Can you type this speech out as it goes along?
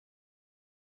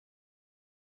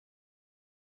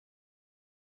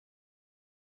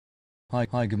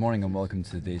Hi, good morning and welcome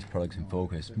to today's Products in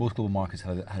Focus. Most global markets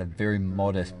had a very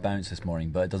modest bounce this morning,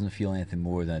 but it doesn't feel anything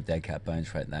more than a dead cat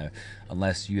bounce right now,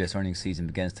 unless US earnings season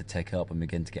begins to tick up and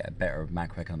begin to get a better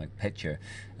macroeconomic picture.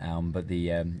 But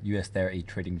the US 30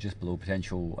 trading just below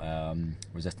potential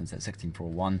resistance at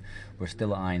 16.41. We're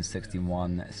still eyeing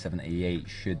 16.178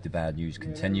 should the bad news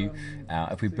continue.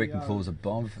 If we break and close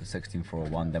above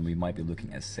 16.41, then we might be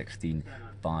looking at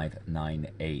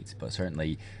 16.598. But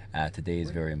certainly today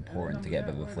is very important to get a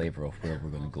bit of a flavour of where we're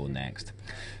going to go next.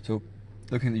 So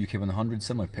looking at the UK100,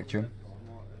 similar picture.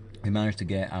 We managed to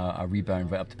get a rebound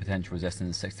right up to potential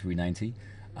resistance 63.90,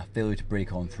 a failure to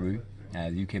break on through.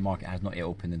 The UK market has not yet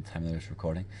opened at the time of this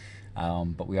recording,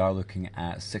 but we are looking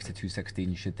at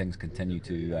 62.16 should things continue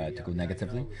to go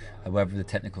negatively. However, the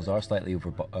technicals are slightly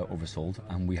oversold,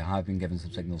 and we have been given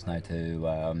some signals now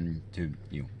to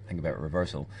think about a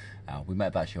reversal. We might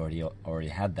have actually already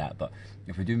had that, but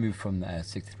if we do move from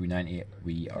 63.90,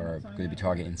 we are going to be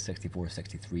targeting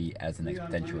 64.63 as the next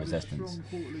potential resistance.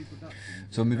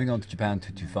 So moving on to Japan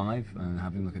 225 and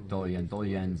having a look at dollar yen. Dollar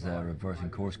yen's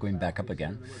reversing course, going back up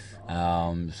again.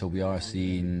 So we are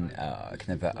seeing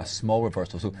kind of a small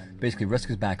reversal. So basically, risk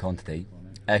is back on today.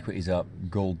 Equities up,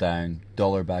 gold down,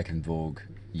 dollar back in vogue,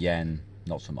 yen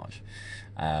not so much.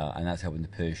 And that's helping to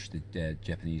push the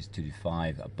Japanese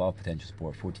 225 above potential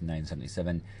support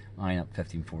 14.977, eyeing up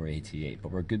 15.488.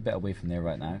 But we're a good bit away from there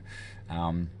right now.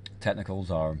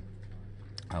 Technicals are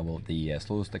the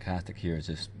slow stochastic here is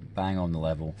just bang on the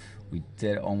level. We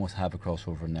did almost have a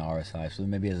crossover in the RSI, so there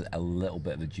maybe is a little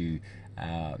bit of a due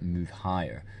move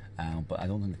higher. But I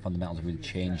don't think the fundamentals have really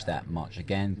changed that much.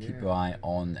 Again, keep your eye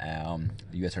on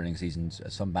the US earnings seasons.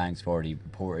 Some banks have already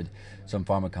reported. Some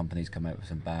pharma companies come out with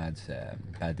some bad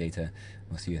data.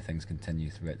 We'll see how things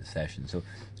continue throughout the session. So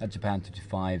at Japan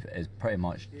 225 is pretty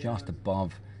much just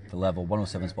above the level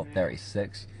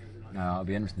 107.36. It'll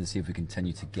be interesting to see if we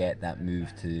continue to get that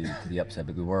move to the upside,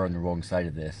 but we were on the wrong side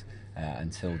of this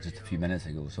until just a few minutes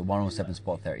ago. So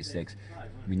 107.36.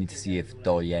 We need to see if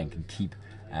dollar yen can keep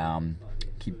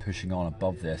pushing on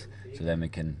above this, so then we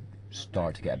can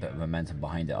start to get a bit of momentum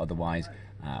behind it. Otherwise,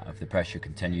 if the pressure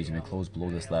continues and we close below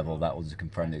this level, that will just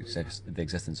confirm the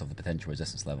existence of the potential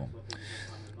resistance level.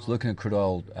 So looking at crude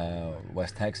oil,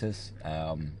 West Texas,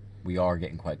 we are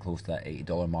getting quite close to that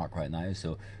 $80 mark right now,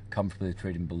 so comfortably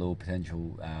trading below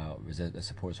potential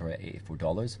supports are at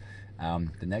 $84.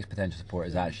 The next potential support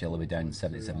is actually a little bit down in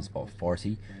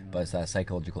 77.40, but it's that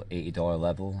psychological $80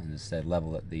 level, and it's the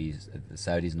level that the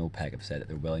Saudis and OPEC have said that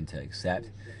they're willing to accept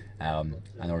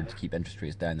in order to keep interest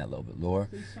rates down that little bit lower.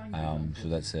 So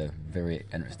that's a very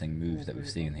interesting move that we've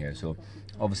seen here. So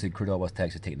obviously crude oil West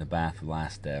Texas taking the bath for the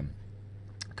last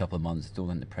couple of months. Don't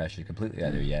think the pressure is completely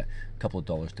out there yet. A couple of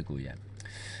dollars to go yet.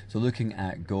 So looking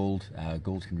at gold,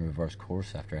 gold can reverse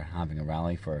course after having a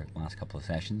rally for the last couple of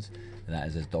sessions. That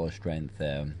is as dollar strength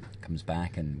comes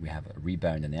back and we have a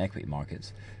rebound in the equity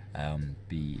markets.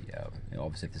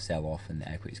 Obviously if the sell-off in the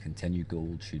equities continue,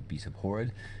 gold should be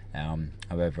supported.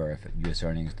 However, if US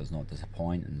earnings does not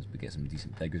disappoint and we get some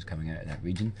decent figures coming out of that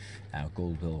region,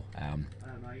 gold will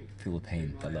feel the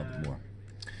pain a little bit more.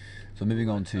 So moving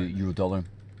on to euro dollar.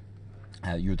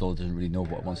 Euro dollar doesn't really know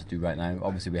what it wants to do right now.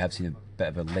 Obviously, we have seen a bit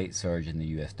of a late surge in the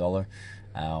US dollar,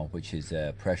 which is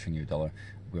pressuring euro dollar.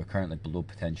 We're currently below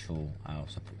potential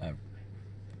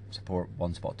support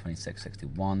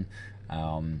 1.2661.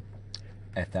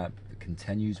 If that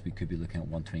continues, we could be looking at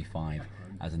 125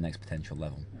 as the next potential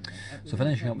level. So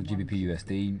finishing up with GBP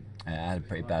USD, I had a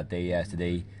pretty bad day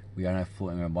yesterday. We are now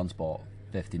floating around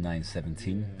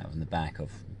 1.5917. That was in the back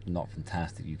of not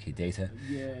fantastic UK data,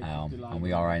 and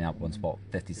we are eyeing up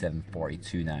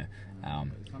 1.5742 now.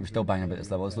 We're still banging about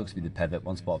this level. This looks to be the pivot.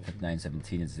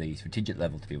 1.5917 is the strategic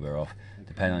level to be aware of.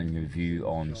 Depending on your view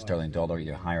on sterling dollar,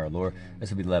 either higher or lower, this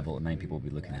will be the level that many people will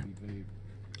be looking at.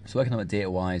 So economic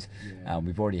data wise,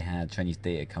 we've already had Chinese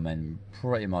data come in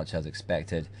pretty much as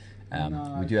expected.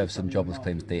 We do have some jobless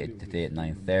claims data today at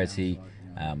 9:30.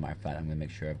 Matter of fact, I'm going to make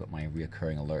sure I've got my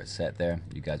reoccurring alert set there.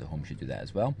 You guys at home should do that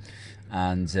as well.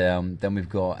 And then we've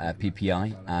got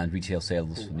PPI and retail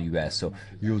sales from the US. So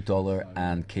euro dollar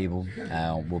and cable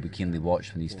will be keenly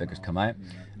watched when these figures come out.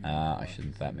 I should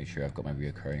in fact make sure I've got my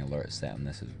reoccurring alert set on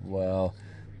this as well.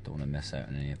 Don't want to miss out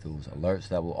on any of those alerts.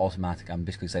 That will automatic. I'm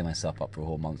basically setting myself up for a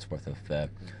whole month's worth of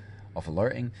of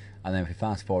alerting. And then if we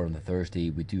fast forward on the Thursday,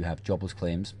 we do have jobless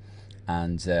claims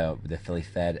and the Philly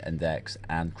Fed index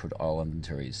and crude oil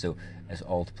inventories. So it's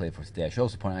all to play for today. I should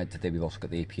also point out today we've also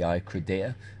got the API crude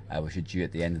data, which is due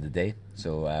at the end of the day.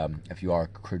 So if you are a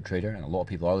crude trader, and a lot of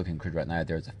people are looking at crude right now,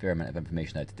 there's a fair amount of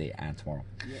information out today and tomorrow.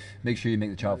 Make sure you make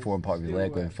the chart forum part of your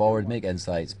leg going forward, make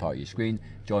insights part of your screen.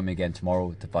 Join me again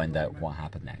tomorrow to find out what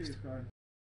happened next.